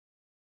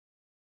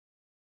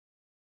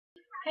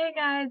Hey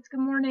guys, good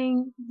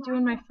morning.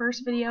 Doing my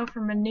first video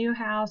from a new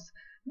house.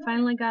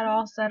 Finally got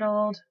all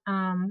settled.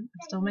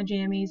 Still my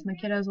jammies. My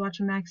kiddo's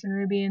watching Max and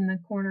Ruby in the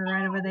corner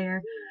right over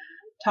there,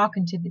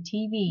 talking to the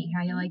TV.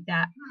 How you like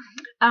that?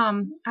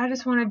 I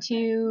just wanted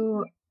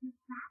to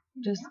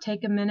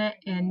take a minute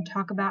and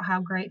talk about how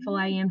grateful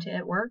I am to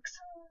It Works.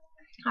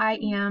 I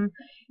am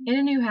in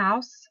a new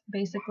house,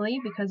 basically,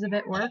 because of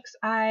It Works.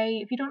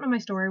 If you don't know my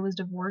story, was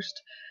divorced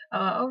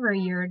over a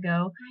year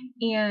ago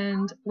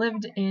and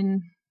lived in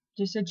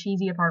just a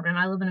cheesy apartment.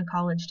 I live in a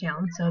college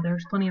town, so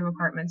there's plenty of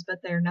apartments, but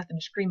they're nothing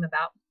to scream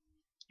about.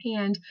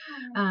 And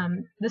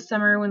this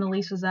summer, when the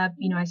lease was up,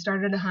 I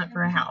started a hunt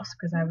for a house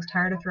because I was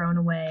tired of throwing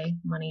away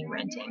money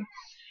renting.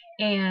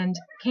 And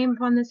came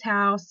upon this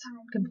house,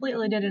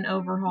 completely did an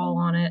overhaul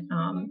on it,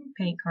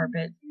 paint,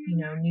 carpet,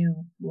 new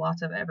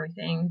lots of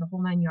everything, the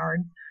whole 9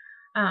 yards.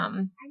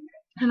 And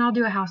I'll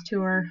do a house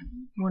tour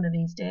one of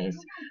these days.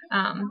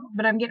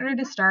 But I'm getting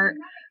ready to start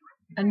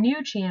a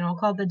new channel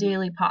called The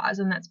Daily Pause,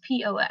 and that's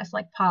POS,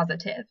 like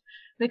positive,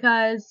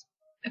 because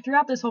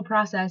throughout this whole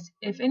process,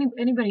 if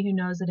anybody who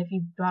knows that if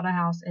you bought a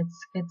house,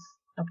 it's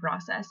a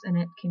process and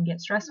it can get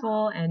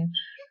stressful, and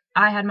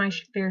I had my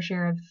fair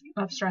share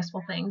of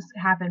stressful things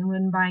happen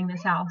when buying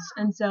this house.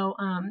 And so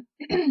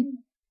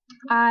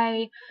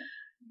I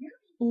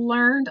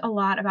learned a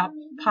lot about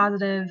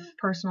positive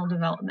personal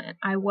development.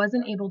 I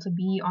wasn't able to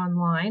be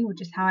online,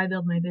 which is how I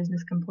build my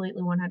business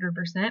completely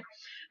 100%. And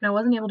I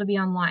wasn't able to be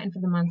online for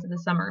the months of the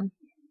summer.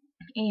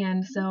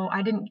 And so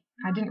I didn't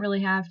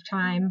really have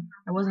time.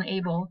 I wasn't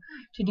able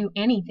to do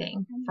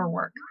anything for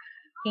work.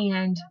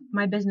 And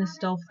my business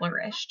still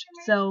flourished.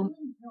 So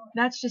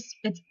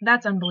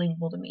that's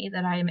unbelievable to me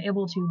that I am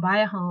able to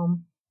buy a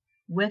home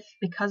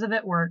because of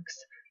It Works.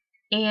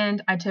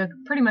 And I took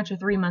pretty much a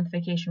 3-month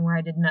vacation where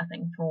I did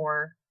nothing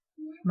for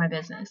my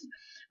business,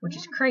 which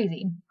is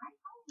crazy.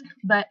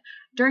 But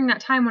during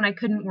that time when I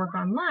couldn't work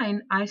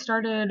online, I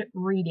started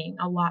reading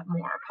a lot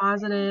more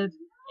positive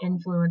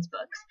influence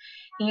books.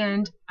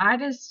 And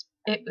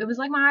it was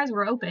like my eyes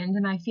were opened,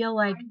 and I feel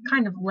like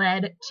kind of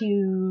led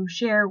to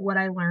share what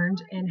I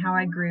learned and how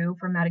I grew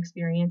from that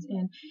experience,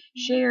 and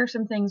share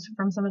some things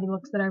from some of the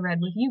books that I read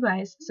with you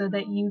guys so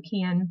that you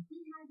can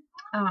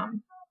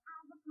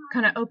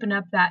kind of open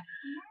up that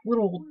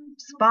little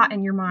spot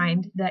in your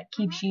mind that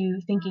keeps you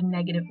thinking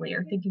negatively,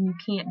 or thinking you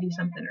can't do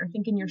something, or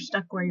thinking you're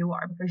stuck where you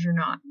are because you're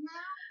not.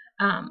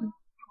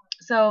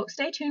 So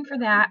stay tuned for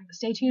that.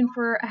 Stay tuned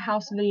for a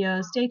house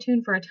video. Stay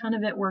tuned for a ton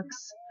of It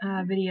Works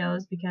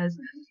videos, because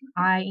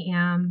I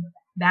am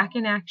back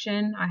in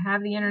action. I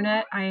have the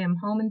internet. I am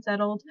home and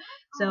settled.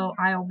 So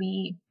I'll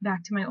be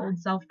back to my old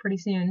self pretty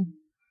soon.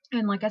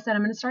 And like I said,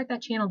 I'm going to start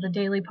that channel, The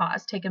Daily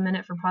Pause. Take a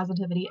minute for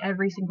positivity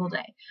every single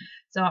day.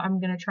 So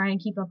I'm going to try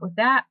and keep up with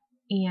that,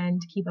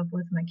 and keep up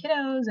with my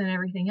kiddos and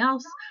everything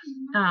else.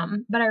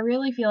 But I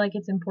really feel like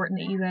it's important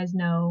that you guys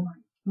know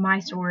my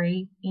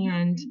story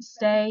and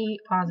stay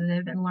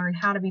positive and learn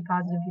how to be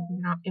positive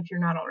if you're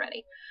not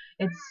already.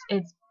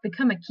 It's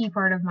become a key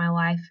part of my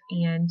life,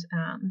 and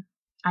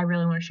I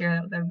really want to share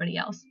that with everybody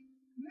else.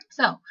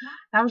 So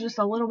that was just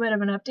a little bit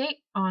of an update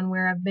on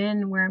where I've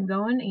been, where I'm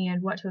going,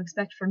 and what to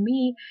expect from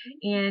me.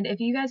 And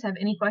if you guys have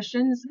any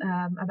questions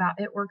about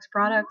It Works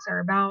products, or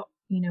about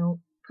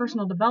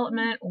personal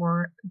development,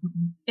 or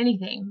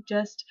anything,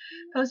 just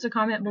post a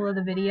comment below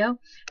the video.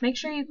 Make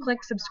sure you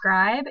click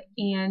subscribe,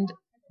 and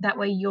that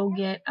way you'll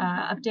get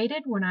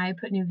updated when I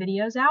put new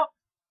videos out,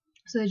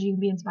 so that you can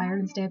be inspired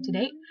and stay up to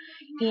date.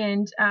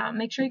 And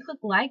make sure you click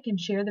like and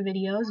share the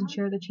videos and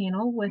share the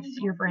channel with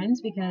your friends,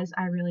 because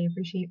I really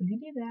appreciate when you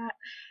do that.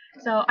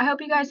 So I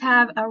hope you guys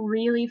have a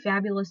really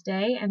fabulous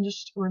day, and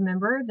just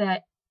remember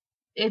that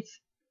it's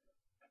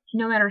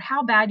no matter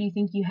how bad you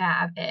think you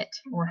have it,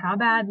 or how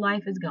bad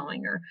life is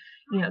going, or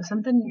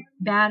something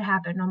bad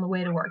happened on the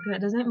way to work,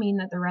 that doesn't mean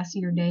that the rest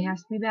of your day has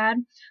to be bad.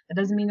 That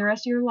doesn't mean the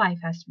rest of your life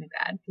has to be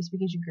bad. Just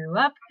because you grew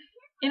up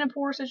in a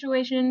poor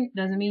situation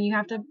doesn't mean you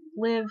have to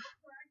live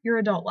your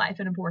adult life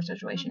in a poor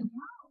situation.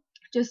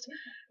 Just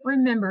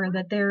remember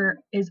that there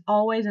is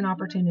always an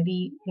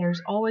opportunity.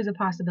 There's always a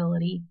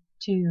possibility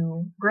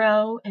to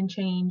grow and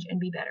change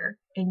and be better,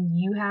 and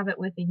you have it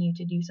within you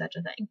to do such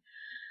a thing.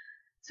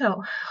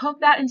 So hope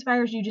that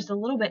inspires you just a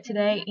little bit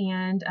today,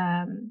 and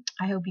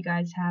I hope you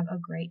guys have a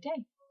great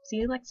day. See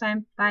you next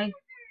time. Bye.